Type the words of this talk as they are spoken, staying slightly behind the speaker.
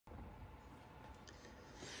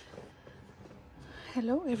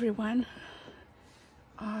Hello everyone.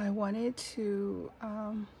 I wanted to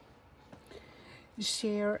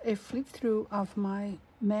share a flip through of my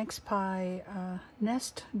Magpie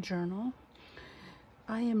nest journal.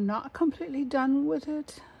 I am not completely done with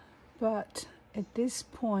it, but at this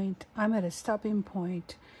point I'm at a stopping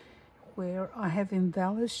point where I have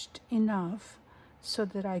embellished enough so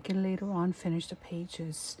that I can later on finish the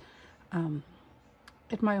pages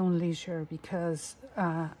at my own leisure, because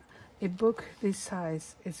a book this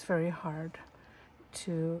size is very hard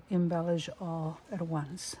to embellish all at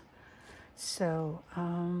once. So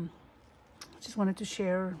just wanted to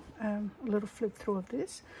share a little flip through of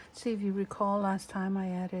this. See, if you recall, last time I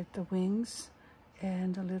added the wings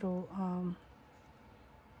and a little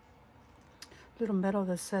medal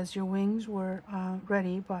that says your wings were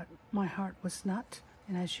ready, but my heart was not,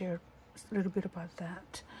 and I shared a little bit about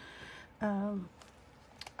that.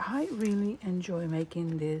 I really enjoy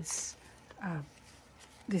making this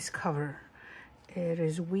cover. It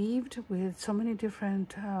is weaved with so many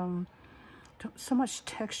different, so much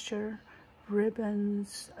texture,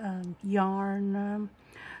 ribbons, yarn,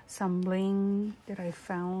 some bling that I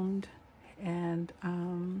found, and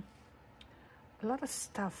a lot of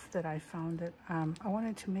stuff that I found that I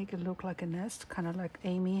wanted to make it look like a nest, kind of like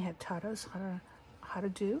Amy had taught us how to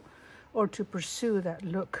do, or to pursue that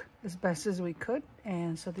look as best as we could.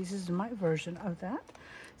 And so this is my version of that.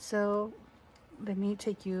 So let me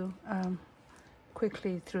take you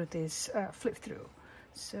quickly through this flip through.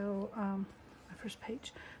 So my first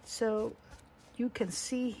page. So you can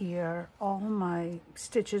see here all my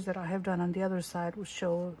stitches that I have done on the other side will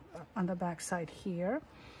show on the back side here.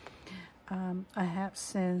 I have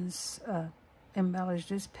since embellished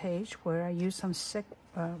this page where I use some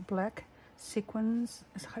black sequins.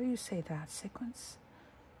 How do you say that? Sequins?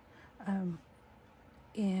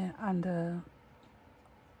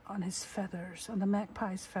 On his feathers, on the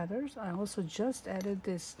magpie's feathers. I also just added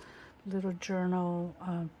this little journal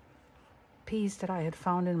piece that I had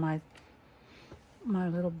found in my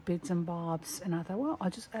little bits and bobs, and I thought, well, I'll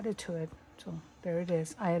just add it to it. So there it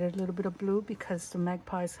is. I added a little bit of blue because the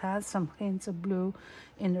magpies has some hints of blue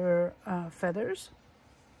in their feathers.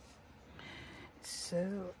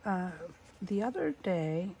 So the other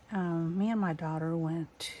day, me and my daughter went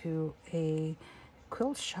to a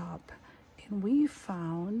quilt shop, and we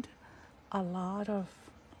found a lot of,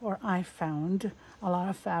 or I found a lot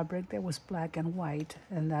of fabric that was black and white,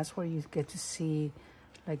 and that's where you get to see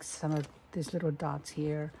like some of these little dots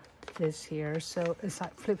here, this here. So as I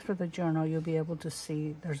flip through the journal, you'll be able to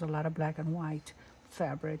see there's a lot of black and white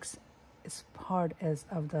fabrics as part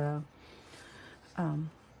of the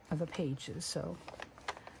pages. So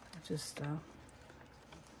just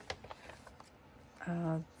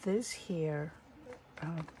this here,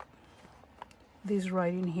 this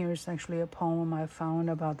writing here is actually a poem I found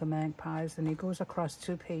about the magpies, and it goes across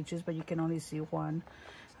 2 pages, but you can only see one.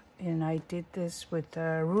 And I did this with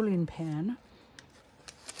a ruling pen.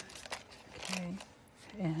 Okay,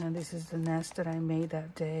 and this is the nest that I made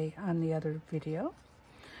that day on the other video.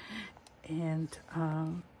 And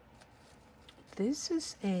this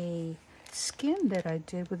is a skin that I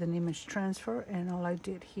did with an image transfer, and all I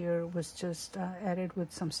did here was just added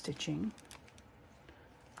with some stitching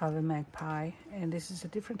of a magpie. And this is a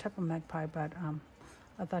different type of magpie, but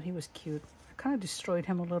I thought he was cute. I kind of destroyed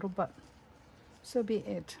him a little, but so be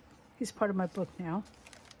it. He's part of my book now.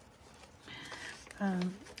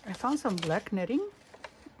 I found some black netting,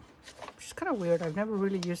 which is kind of weird. I've never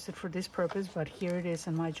really used it for this purpose, but here it is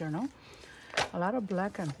in my journal. A lot of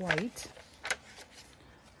black and white,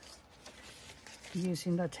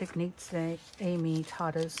 using the techniques that Amy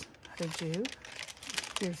taught us how to do.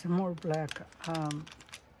 Here's more black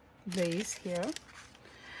lace here.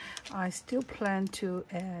 I still plan to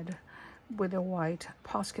add with a white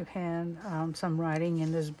posket hand some writing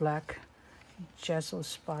in this black gesso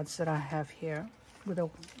spots that I have here with a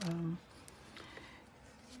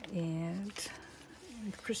and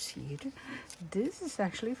proceed. This is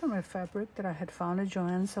actually from a fabric that I had found at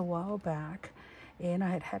Joann's a while back, and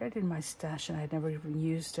I had it in my stash and I had never even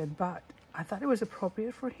used it, but I thought it was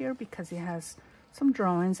appropriate for here because it has some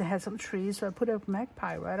drawings, it had some trees, so I put a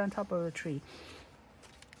magpie right on top of a tree.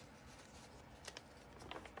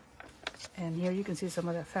 And here you can see some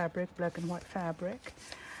of that fabric, black and white fabric.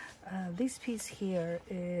 This piece here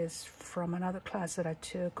is from another class that I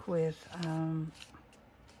took with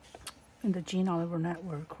in the Jean Oliver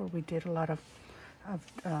Network, where we did a lot of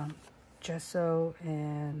gesso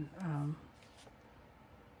and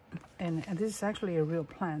this is actually a real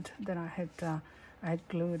plant that I had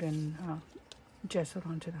glued and gessoed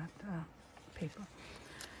onto that paper.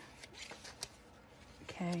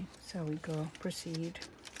 Okay, So we go proceed.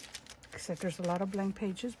 Except there's a lot of blank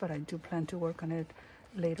pages, but I do plan to work on it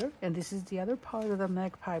later. And this is the other part of the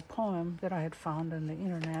Magpie poem that I had found on the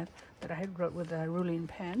internet that I had wrote with a ruling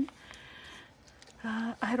pen.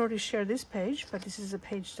 I had already shared this page, but this is a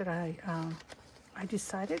page that I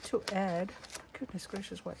decided to add. Goodness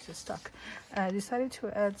gracious, what's it stuck? I decided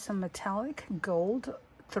to add some metallic gold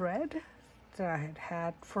thread that I had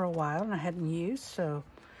had for a while and I hadn't used. So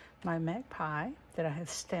my Magpie that I had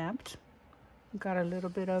stamped got a little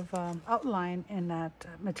bit of outline in that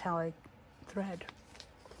metallic thread.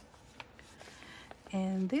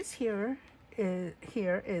 And this here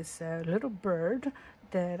is a little bird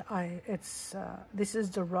that this is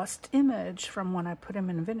the rust image from when I put him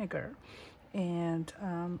in vinegar. And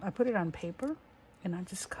I put it on paper and I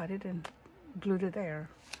just cut it and glued it there.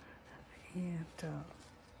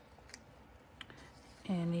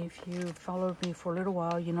 And if you followed me for a little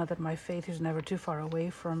while, you know that my faith is never too far away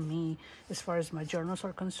from me as far as my journals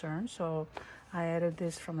are concerned. So I added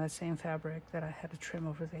this from that same fabric that I had to trim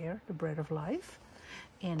over there, the Bread of Life.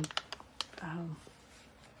 And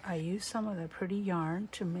I used some of the pretty yarn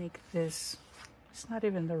to make this. It's not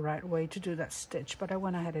even the right way to do that stitch, but I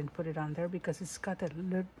went ahead and put it on there because it's got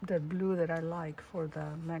that blue that I like for the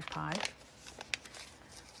Magpie.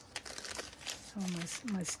 So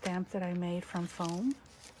my stamp that I made from foam.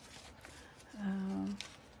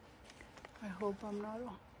 I hope I'm not,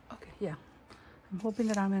 okay, yeah. I'm hoping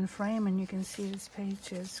that I'm in frame and you can see these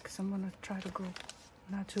pages because I'm gonna try to go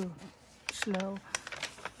not too slow.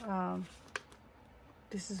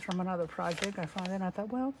 This is from another project I found it and I thought,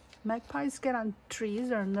 well, magpies get on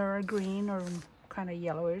trees and they're green or kind of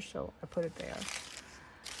yellowish, so I put it there.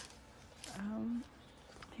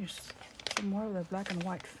 Here's some more of the black and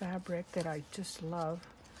white fabric that I just love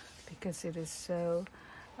because it is so,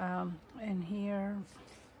 and here,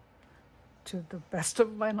 to the best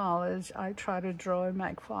of my knowledge, I try to draw a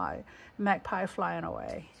magpie flying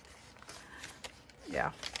away.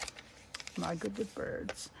 Yeah, not good with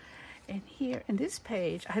birds. And here in this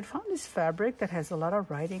page, I had found this fabric that has a lot of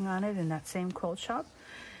writing on it in that same quilt shop.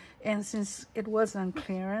 And since it was on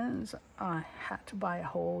clearance, I had to buy a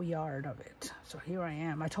whole yard of it. So here I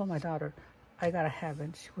am. I told my daughter, I gotta have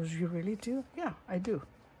it. She goes, you really do? Yeah, I do.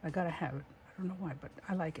 I gotta have it. I don't know why, but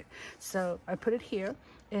I like it. So I put it here.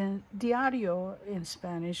 And diario in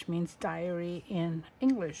Spanish means diary in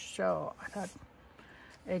English. So I thought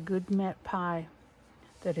a good magpie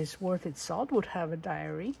that is worth its salt would have a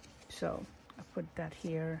diary. So I put that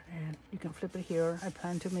here and you can flip it here. I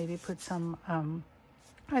plan to maybe put some,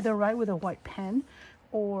 either write with a white pen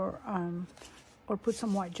or put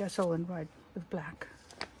some white gesso and write with black.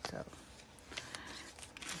 So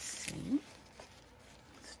let's see.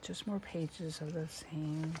 It's just more pages of the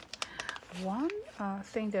same. One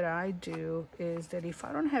thing that I do is that if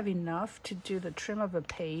I don't have enough to do the trim of a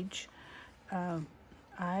page,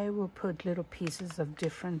 I will put little pieces of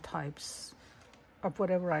different types of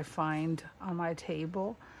whatever I find on my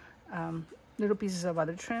table, little pieces of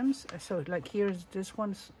other trims. So like here's this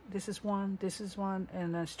is one,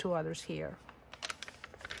 and there's two others here.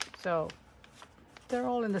 So they're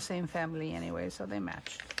all in the same family anyway, so they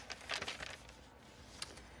match.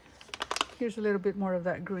 Here's a little bit more of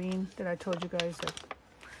that green that I told you guys that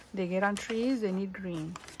they get on trees, they need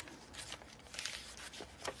green.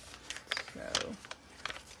 So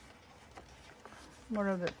more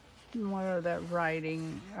of that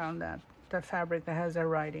writing on that fabric that has that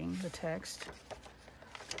writing, the text.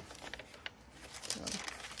 So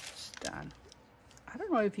it's done. I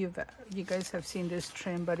don't know if you guys have seen this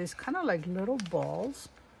trim, but it's kind of like little balls.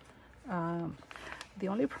 The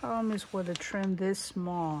only problem is with a trim this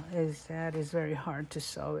small is that it's very hard to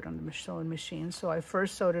sew it on the sewing machine. So I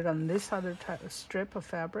first sewed it on this other type of strip of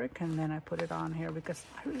fabric, and then I put it on here because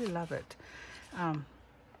I really love it.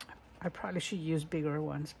 I probably should use bigger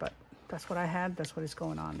ones, but that's what I had. That's what is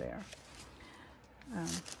going on there.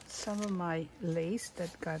 Some of my lace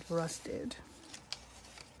that got rusted.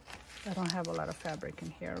 I don't have a lot of fabric in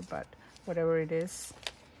here, but whatever it is,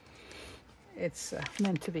 it's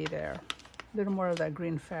meant to be there. A little more of that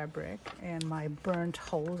green fabric and my burnt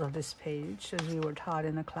holes of this page as we were taught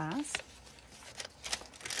in the class.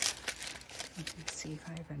 Let me see if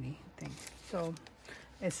I have anything. So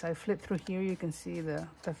as I flip through here, you can see the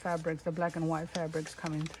fabrics, the black and white fabrics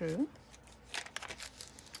coming through.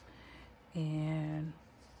 And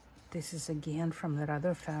this is again from that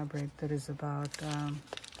other fabric that is about,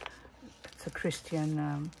 it's a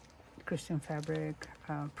Christian fabric,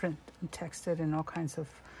 print and texted and all kinds of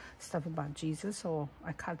stuff about Jesus. So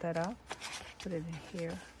I cut that up, put it in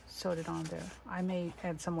here, sewed it on there. I may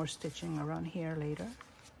add some more stitching around here later.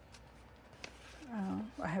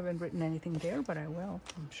 I haven't written anything there, but I will,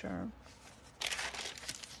 I'm sure.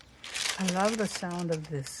 I love the sound of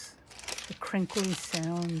this, the crinkly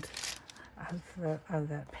sound of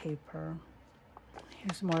that paper.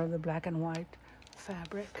 Here's more of the black and white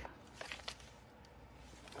fabric.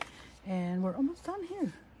 And we're almost done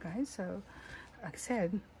here, guys. So, like I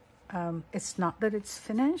said, it's not that it's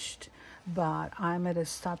finished, but I'm at a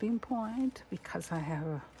stopping point because I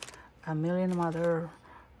have a million other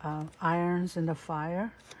irons in the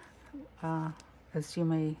fire, as you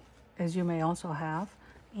may also have,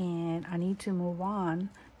 and I need to move on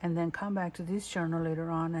and then come back to this journal later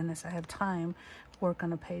on, and as I have time, work on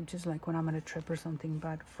the pages like when I'm on a trip or something.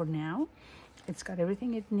 But for now, it's got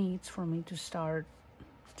everything it needs for me to start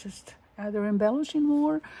just either embellishing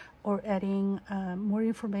more or adding more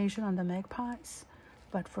information on the magpies.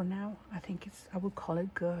 But for now, I would call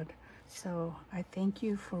it good. So I thank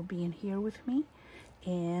you for being here with me,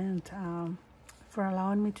 and for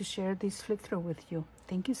allowing me to share this flip through with you.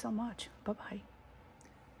 Thank you so much. Bye-bye.